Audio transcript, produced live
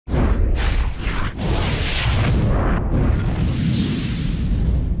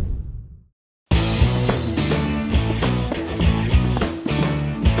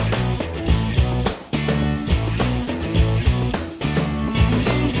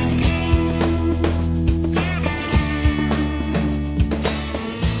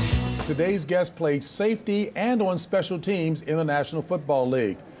Today's guest played safety and on special teams in the National Football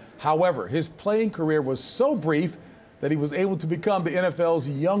League. However, his playing career was so brief that he was able to become the NFL's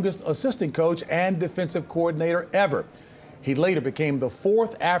youngest assistant coach and defensive coordinator ever. He later became the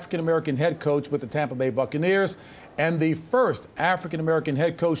fourth African-American head coach with the Tampa Bay Buccaneers and the first African-American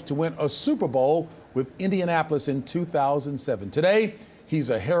head coach to win a Super Bowl with Indianapolis in 2007. Today, he's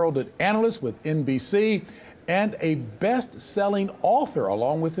a heralded analyst with NBC and a best-selling author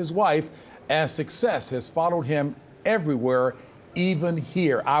along with his wife, as success has followed him everywhere, even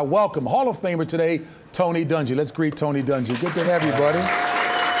here. I welcome Hall of Famer today, Tony Dungy. Let's greet Tony Dungy. Good to have you, buddy.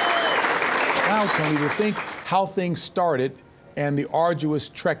 Now, Tony, to think how things started and the arduous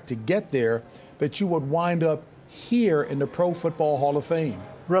trek to get there, that you would wind up here in the Pro Football Hall of Fame.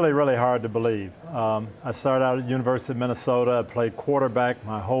 Really, really hard to believe. I started out at University of Minnesota. I played quarterback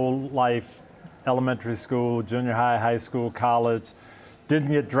my whole life, elementary school, junior high, high school, college.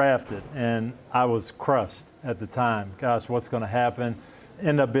 Didn't get drafted, and I was crushed at the time. Gosh, what's going to happen?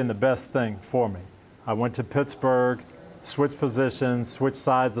 Ended up being the best thing for me. I went to Pittsburgh, switched positions, switched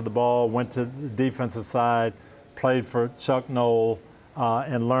sides of the ball, went to the defensive side, played for Chuck Noll,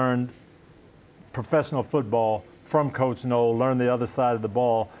 and learned professional football from Coach Noll, learned the other side of the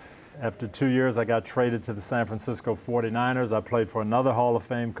ball. After 2 years, I got traded to the San Francisco 49ers. I played for another Hall of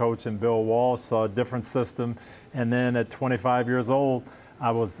Fame coach in Bill Walsh, saw a different system. And then at 25 years old,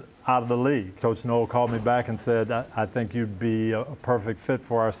 I was out of the league. Coach Noll called me back and said, I think you'd be a perfect fit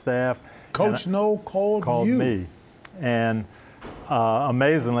for our staff. Coach Noll called you? Me. And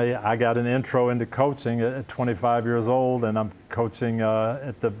amazingly, I got an intro into coaching at 25 years old, and I'm coaching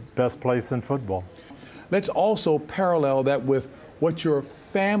at the best place in football. Let's also parallel that with what your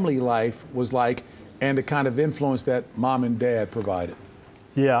family life was like and the kind of influence that mom and dad provided.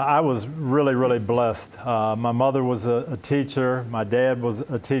 Yeah, I was really, really blessed. My mother was a teacher. My dad was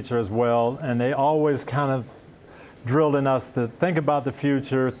a teacher as well. And they always kind of drilled in us to think about the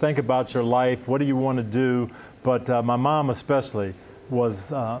future, think about your life, what do you want to do? But my mom especially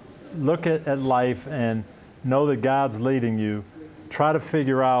was look at life and know that God's leading you. Try to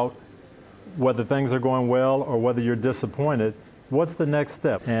figure out whether things are going well or whether you're disappointed. What's the next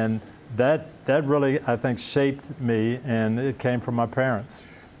step? And that really, I think, shaped me, and it came from my parents.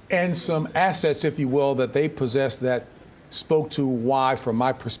 And some assets, if you will, that they possessed that spoke to why, from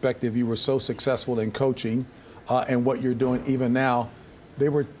my perspective, you were so successful in coaching and what you're doing even now. They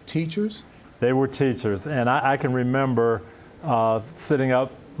were teachers? They were teachers, and I can remember sitting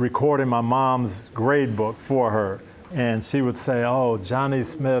up recording my mom's grade book for her. And she would say, oh, Johnny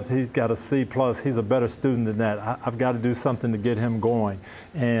Smith, he's got a C+, he's a better student than that. I've got to do something to get him going.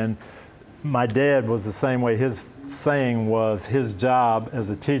 And my dad was the same way. His saying was his job as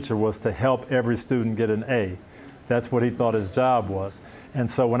a teacher was to help every student get an A. That's what he thought his job was.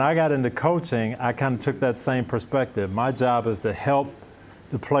 And so when I got into coaching, I kind of took that same perspective. My job is to help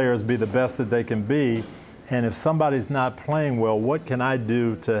the players be the best that they can be. And if somebody's not playing well, what can I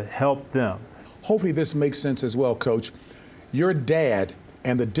do to help them? Hopefully this makes sense as well, Coach. Your dad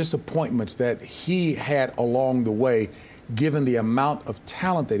and the disappointments that he had along the way, given the amount of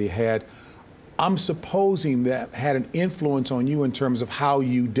talent that he had, I'm supposing that had an influence on you in terms of how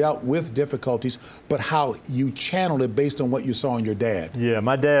you dealt with difficulties, but how you channeled it based on what you saw in your dad. Yeah,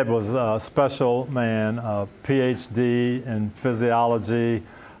 my dad was a special man, a PhD in physiology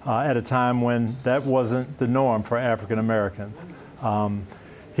at a time when that wasn't the norm for African Americans.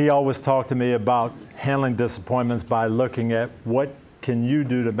 He always talked to me about handling disappointments by looking at what can you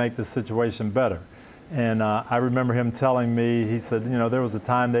do to make the situation better. And I remember him telling me, he said, you know, there was a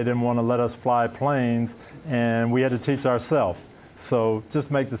time they didn't want to let us fly planes and we had to teach ourselves. So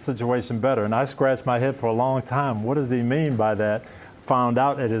just make the situation better. And I scratched my head for a long time. What does he mean by that? Found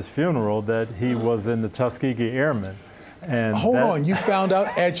out at his funeral that he was in the Tuskegee Airmen. And hold on, you found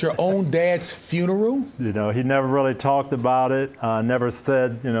out at your own dad's funeral? You know, he never really talked about it, never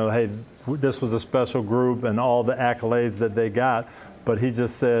said, you know, hey, this was a special group and all the accolades that they got, but he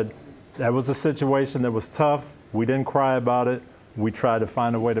just said that was a situation that was tough. We didn't cry about it. We tried to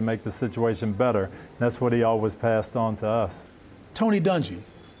find a way to make the situation better. And that's what he always passed on to us. Tony Dungy,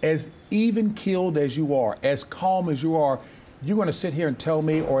 as even-keeled as you are, as calm as you are, you're going to sit here and tell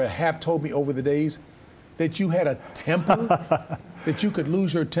me, or have told me over the days, that you had a temper, that you could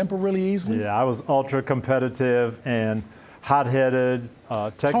lose your temper really easily? Yeah, I was ultra competitive and hot-headed.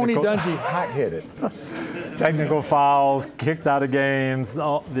 Tony Dungy, hot-headed. Technical fouls, kicked out of games.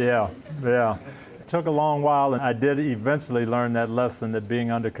 Oh, yeah. It took a long while, and I did eventually learn that lesson that being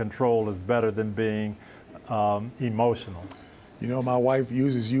under control is better than being emotional. You know, my wife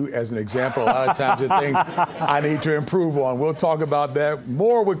uses you as an example a lot of times of things I need to improve on. We'll talk about that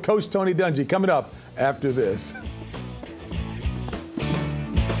more with Coach Tony Dungy coming up after this.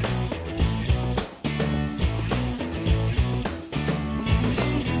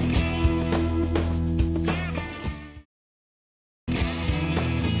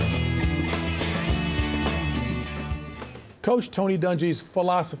 Coach Tony Dungy's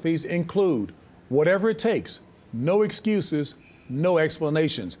philosophies include whatever it takes, no excuses, no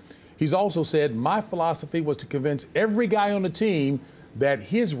explanations. He's also said, my philosophy was to convince every guy on the team that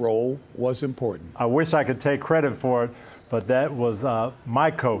his role was important. I wish I could take credit for it, but that was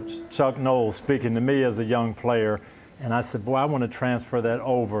my coach, Chuck Knowles, speaking to me as a young player. And I said, boy, I want to transfer that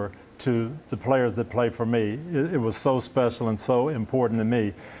over to the players that play for me. It was so special and so important to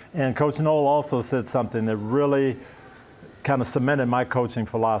me. And Coach Knowles also said something that really kind of cemented my coaching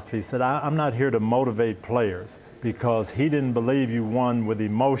philosophy. He said, I'm not here to motivate players, because he didn't believe you won with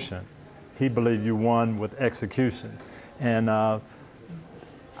emotion. He believed you won with execution. And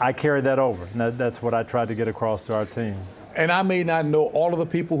I carried that over. And that's what I tried to get across to our teams. And I may not know all of the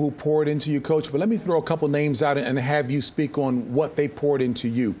people who poured into you, Coach, but let me throw a couple names out and have you speak on what they poured into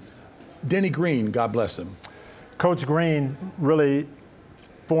you. Denny Green, God bless him. Coach Green really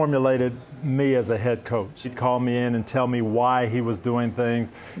formulated me as a head coach. He'd call me in and tell me why he was doing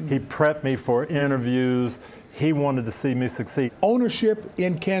things. He prepped me for interviews. He wanted to see me succeed. Ownership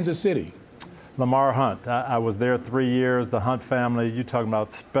in Kansas City. Lamar Hunt. I was there 3 years. The Hunt family, you're talking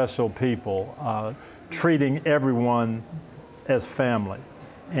about special people, treating everyone as family.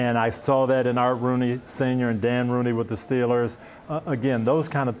 And I saw that in Art Rooney Sr. and Dan Rooney with the Steelers. Again, those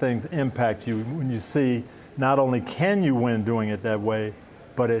kind of things impact you when you see not only can you win doing it that way,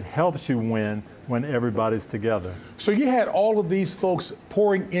 but it helps you win when everybody's together. So you had all of these folks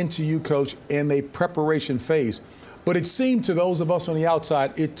pouring into you, Coach, in a preparation phase. But it seemed to those of us on the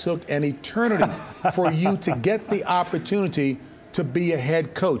outside, it took an eternity for you to get the opportunity to be a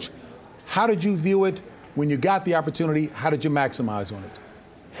head coach. How did you view it when you got the opportunity? How did you maximize on it?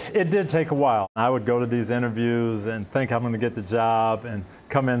 It did take a while. I would go to these interviews and think I'm going to get the job and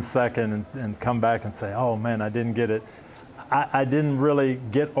come in second and come back and say, oh, man, I didn't get it. I didn't really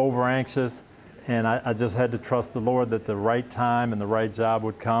get over anxious, and I just had to trust the Lord that the right time and the right job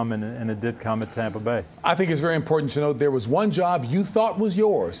would come, and it did come at Tampa Bay. I think it's very important to note there was one job you thought was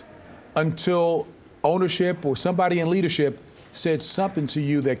yours until ownership or somebody in leadership said something to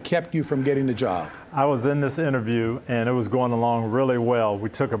you that kept you from getting the job. I was in this interview, and it was going along really well. We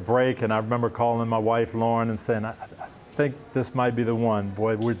took a break, and I remember calling my wife, Lauren, and saying, I think this might be the one.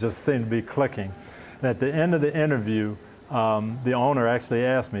 Boy, we just seemed to be clicking. And at the end of the interview, the owner actually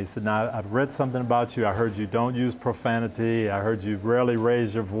asked me, he said, now, I've read something about you. I heard you don't use profanity. I heard you rarely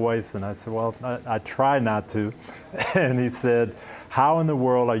raise your voice. And I said, well, I try not to. And he said, how in the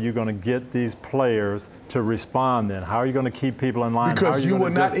world are you going to get these players to respond then? How are you going to keep people in line? Because you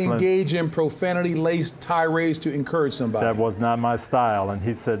would not engage in profanity-laced tirades to encourage somebody. That was not my style. And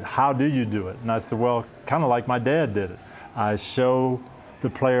he said, how do you do it? And I said, well, kind of like my dad did it. I show the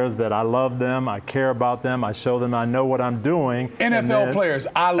players that I love them, I care about them, I show them I know what I'm doing. NFL players,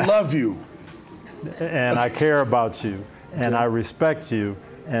 I love you. And I care about you, and I respect you,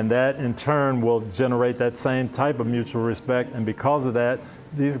 and that in turn will generate that same type of mutual respect, and because of that,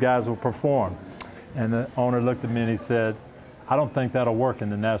 these guys will perform. And the owner looked at me and he said, I don't think that'll work in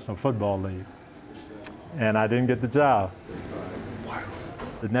the National Football League. And I didn't get the job.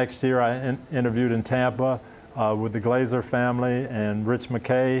 The next year I interviewed in Tampa with the Glazer family and Rich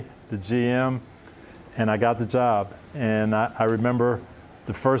McKay, the GM, and I got the job. And I remember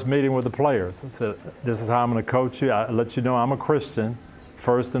the first meeting with the players. I said, this is how I'm going to coach you. I let you know I'm a Christian,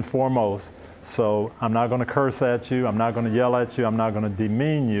 first and foremost, so I'm not going to curse at you, I'm not going to yell at you, I'm not going to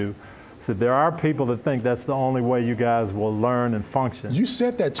demean you. I said, there are people that think that's the only way you guys will learn and function. You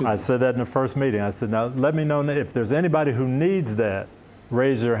said that to me. I said that in the first meeting. I said, now let me know if there's anybody who needs that,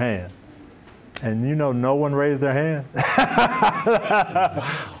 raise your hand. And you know, no one raised their hand.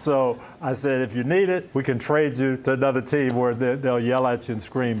 So I said, if you need it, we can trade you to another team where they'll yell at you and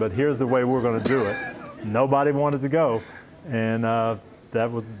scream, but here's the way we're going to do it. Nobody wanted to go, and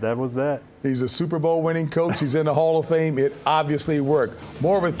that was that. He's a Super Bowl winning coach. He's in the Hall of Fame. It obviously worked.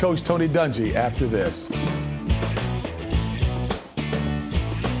 More with Coach Tony Dungy after this.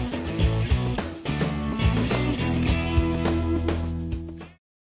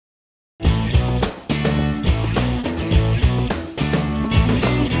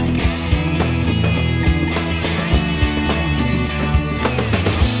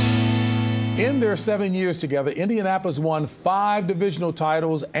 their 7 years together, Indianapolis won 5 divisional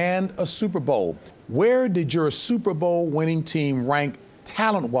titles and a Super Bowl. Where did your Super Bowl winning team rank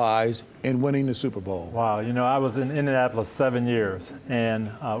talent-wise in winning the Super Bowl? Wow, you know, I was in Indianapolis 7 years and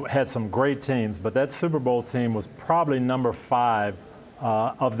had some great teams, but that Super Bowl team was probably number 5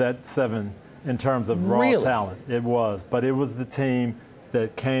 of that 7 in terms of raw talent. It was, but it was the team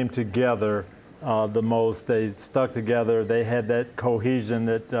that came together the most. They stuck together. They had that cohesion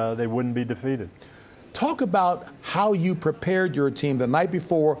that they wouldn't be defeated. Talk about how you prepared your team the night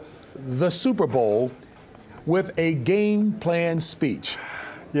before the Super Bowl with a game plan speech.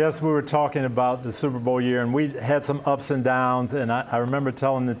 Yes, we were talking about the Super Bowl year, and we had some ups and downs, and I remember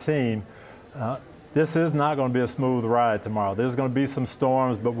telling the team, this is not going to be a smooth ride tomorrow. There's going to be some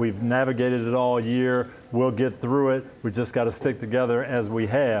storms, but we've navigated it all year. We'll get through it. We just got to stick together as we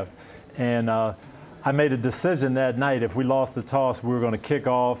have. And I made a decision that night. If we lost the toss, we were going to kick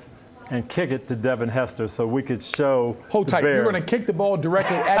off and kick it to Devin Hester so we could show Hold tight. Bears. You were going to kick the ball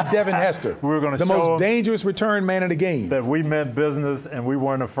directly at Devin Hester. We were going to the show most dangerous return man in the game. That we meant business and we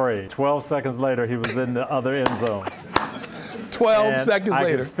weren't afraid. 12 seconds later, he was in the other end zone. 12 seconds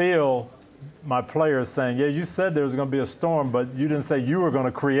later. I could feel my players saying, yeah, you said there was going to be a storm, but you didn't say you were going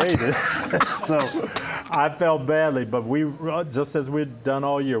to create it. So I felt badly, but we, just as we'd done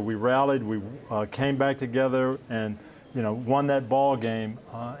all year, we rallied, we came back together and won that ball game,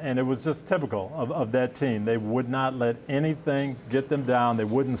 and it was just typical of that team. They would not let anything get them down. They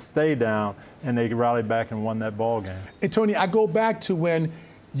wouldn't stay down, and they rallied back and won that ball game. And Tony, I go back to when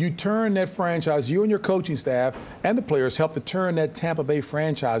you turned that franchise, you and your coaching staff and the players helped to turn that Tampa Bay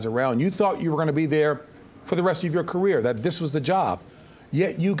franchise around. You thought you were going to be there for the rest of your career, that this was the job.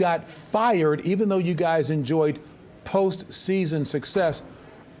 Yet you got fired even though you guys enjoyed postseason success.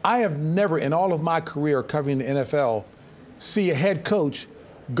 I have never in all of my career covering the NFL see a head coach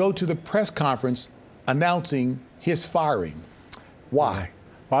go to the press conference announcing his firing. Why?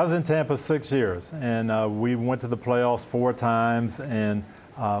 Well, I was in Tampa 6 years, and we went to the playoffs 4 times and,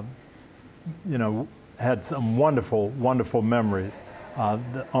 had some wonderful, wonderful memories.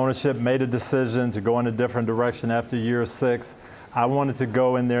 The ownership made a decision to go in a different direction after year 6. I wanted to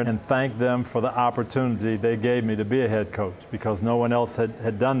go in there and thank them for the opportunity they gave me to be a head coach because no one else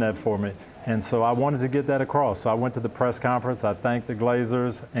had done that for me. And so I wanted to get that across. So I went to the press conference, I thanked the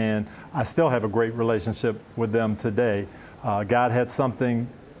Glazers, and I still have a great relationship with them today. God had something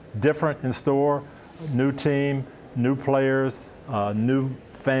different in store, new team, new players, new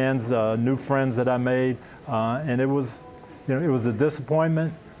fans, new friends that I made, and it was a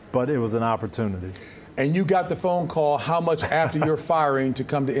disappointment, but it was an opportunity. And you got the phone call how much after your firing to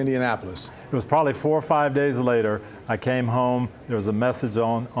come to Indianapolis? It was probably 4 or 5 days later. I came home. There was a message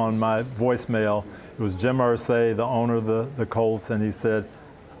on my voicemail. It was Jim Irsay, the owner of the Colts, and he said,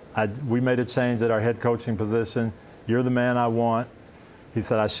 we made a change at our head coaching position. You're the man I want. He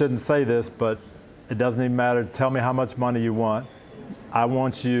said, I shouldn't say this, but it doesn't even matter. Tell me how much money you want. I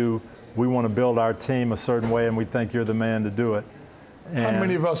want you. We want to build our team a certain way, and we think you're the man to do it. How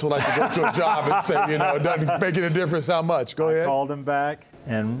many of us would like to go to a job and say, it doesn't make any difference how much? Go ahead. I called him back,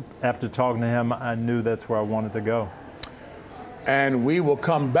 and after talking to him, I knew that's where I wanted to go. And we will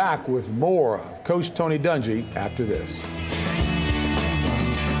come back with more of Coach Tony Dungy after this.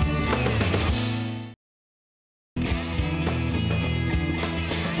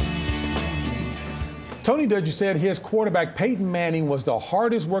 Tony Dungy said his quarterback, Peyton Manning, was the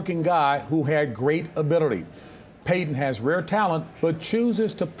hardest working guy who had great ability. Peyton has rare talent, but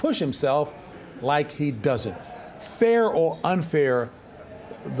chooses to push himself like he doesn't. Fair or unfair,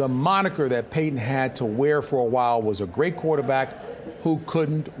 the moniker that Peyton had to wear for a while was a great quarterback who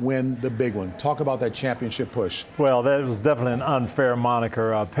couldn't win the big one. Talk about that championship push. Well, that was definitely an unfair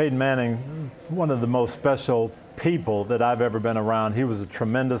moniker. Peyton Manning, one of the most special people that I've ever been around. He was a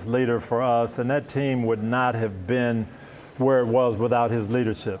tremendous leader for us, and that team would not have been where it was without his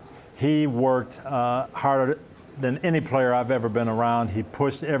leadership. He worked harder than any player I've ever been around. He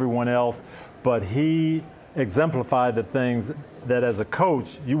pushed everyone else, but he exemplified the things that as a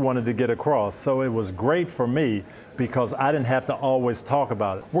coach you wanted to get across. So it was great for me because I didn't have to always talk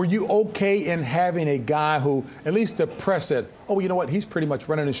about it. Were you okay in having a guy who, at least the press said, oh, you know what, he's pretty much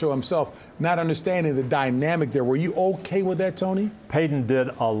running the show himself, not understanding the dynamic there. Were you okay with that, Tony? Peyton did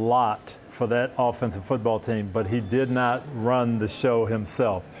a lot for that offensive football team, but he did not run the show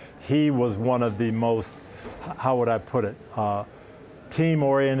himself. He was one of the most, how would I put it,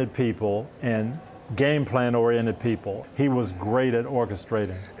 team-oriented people and game plan-oriented people. He was great at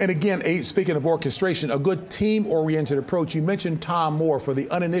orchestrating. And again, speaking of orchestration, a good team-oriented approach. You mentioned Tom Moore. For the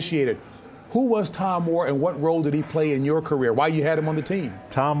uninitiated, Who was Tom Moore and what role did he play in your career? Why you had him on the team?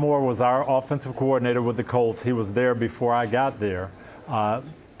 Tom Moore was our offensive coordinator with the Colts. He was there before I got there.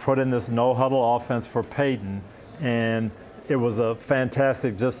 Put in this no-huddle offense for Peyton, and it was a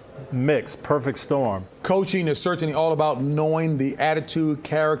fantastic just mix, perfect storm. Coaching is certainly all about knowing the attitude,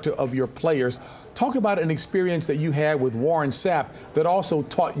 character of your players. Talk about an experience that you had with Warren Sapp that also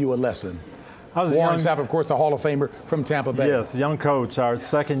taught you a lesson. Warren Sapp, of course, the Hall of Famer from Tampa Bay. Yes, young coach. Our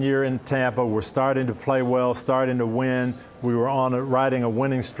second year in Tampa, we're starting to play well, starting to win. We were riding a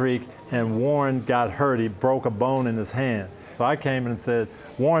winning streak, and Warren got hurt. He broke a bone in his hand. So I came in and said,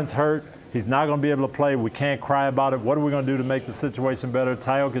 Warren's hurt. He's not going to be able to play. We can't cry about it. What are we going to do to make the situation better?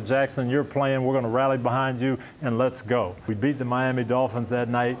 Tioka Jackson, you're playing. We're going to rally behind you, and let's go. We beat the Miami Dolphins that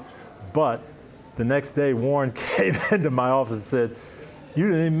night, but the next day, Warren came into my office and said, you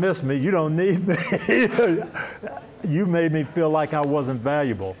didn't even miss me. You don't need me. You made me feel like I wasn't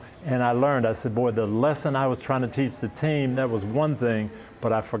valuable. And I learned, I said, boy, the lesson I was trying to teach the team, that was one thing,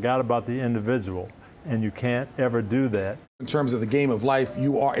 but I forgot about the individual. And you can't ever do that. In terms of the game of life,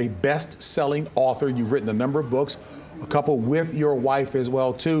 you are a best-selling author. You've written a number of books, a couple with your wife as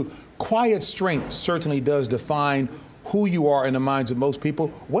well, too. Quiet strength certainly does define who you are in the minds of most people.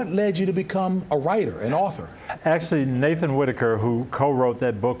 What led you to become a writer, an author? Actually, Nathan Whitaker, who co-wrote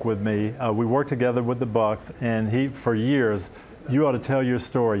that book with me, we worked together with the Bucks, and he, for years, you ought to tell your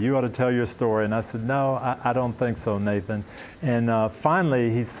story. You ought to tell your story. And I said, no, I don't think so, Nathan. And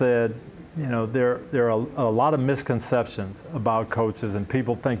finally, he said, you know, there are a lot of misconceptions about coaches, and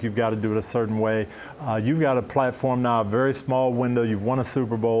people think you've got to do it a certain way. You've got a platform now, a very small window. You've won a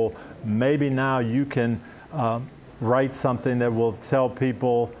Super Bowl. Maybe now you can write something that will tell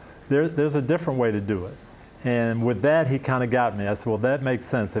people there's a different way to do it. And with that, he kind of got me. I said, well, that makes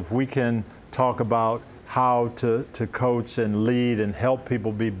sense. If we can talk about how to coach and lead and help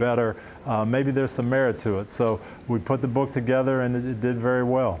people be better, maybe there's some merit to it. So we put the book together, and it did very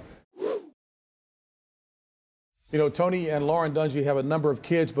well. You know, Tony and Lauren Dungy have a number of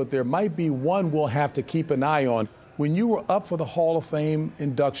kids, but there might be one we'll have to keep an eye on. When you were up for the Hall of Fame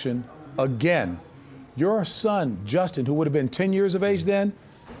induction again, your son, Justin, who would have been 10 years of age then,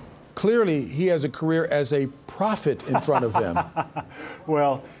 clearly he has a career as a prophet in front of him.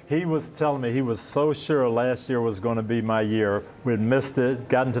 Well, he was telling me he was so sure last year was going to be my year. We had missed it,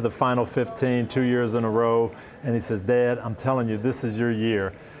 gotten to the final 15 2 years in a row, and he says, Dad, I'm telling you, this is your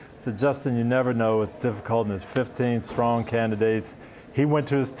year. I said, Justin, you never know. It's difficult, and there's 15 strong candidates. He went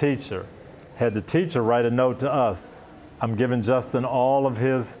to his teacher, had the teacher write a note to us. I'm giving Justin all of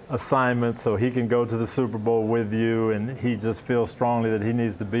his assignments so he can go to the Super Bowl with you, and he just feels strongly that he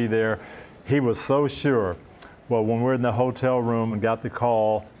needs to be there. He was so sure. Well, when we're in the hotel room and got the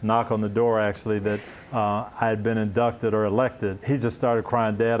call, knock on the door actually, that I had been inducted or elected, he just started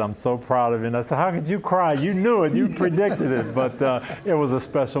crying, Dad, I'm so proud of you. And I said, how could you cry? You knew it. You predicted it. But it was a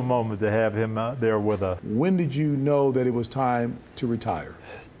special moment to have him there with us. When did you know that it was time to retire?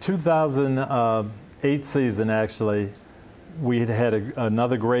 2008 season, actually. We had had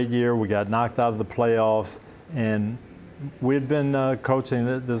another great year. We got knocked out of the playoffs, and we had been coaching.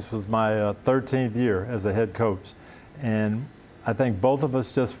 This was my 13th year as a head coach, and I think both of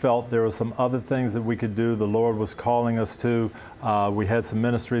us just felt there were some other things that we could do. The Lord was calling us to. We had some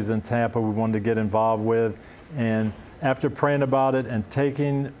ministries in Tampa we wanted to get involved with, and after praying about it and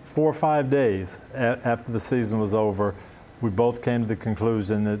taking 4 or 5 days after the season was over, we both came to the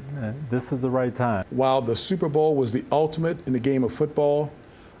conclusion that this is the right time. While the Super Bowl was the ultimate in the game of football,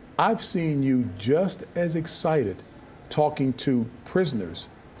 I've seen you just as excited talking to prisoners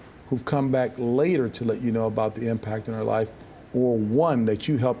who've come back later to let you know about the impact in their life, or one that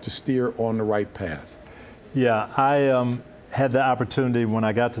you helped to steer on the right path. Yeah, I had the opportunity when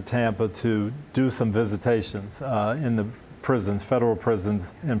I got to Tampa to do some visitations in the prisons, federal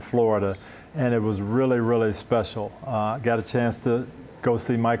prisons in Florida. And it was really, really special. I got a chance to go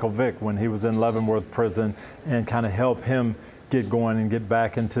see Michael Vick when he was in Leavenworth prison and kind of help him get going and get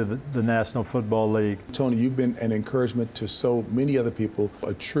back into the National Football League. Tony, you've been an encouragement to so many other people,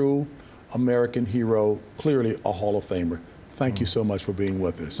 a true American hero, clearly a Hall of Famer. Thank you so much for being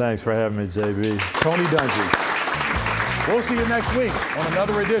with us. Thanks for having me, JB. Tony Dungy. We'll see you next week on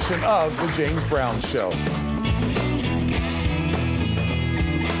another edition of The James Brown Show.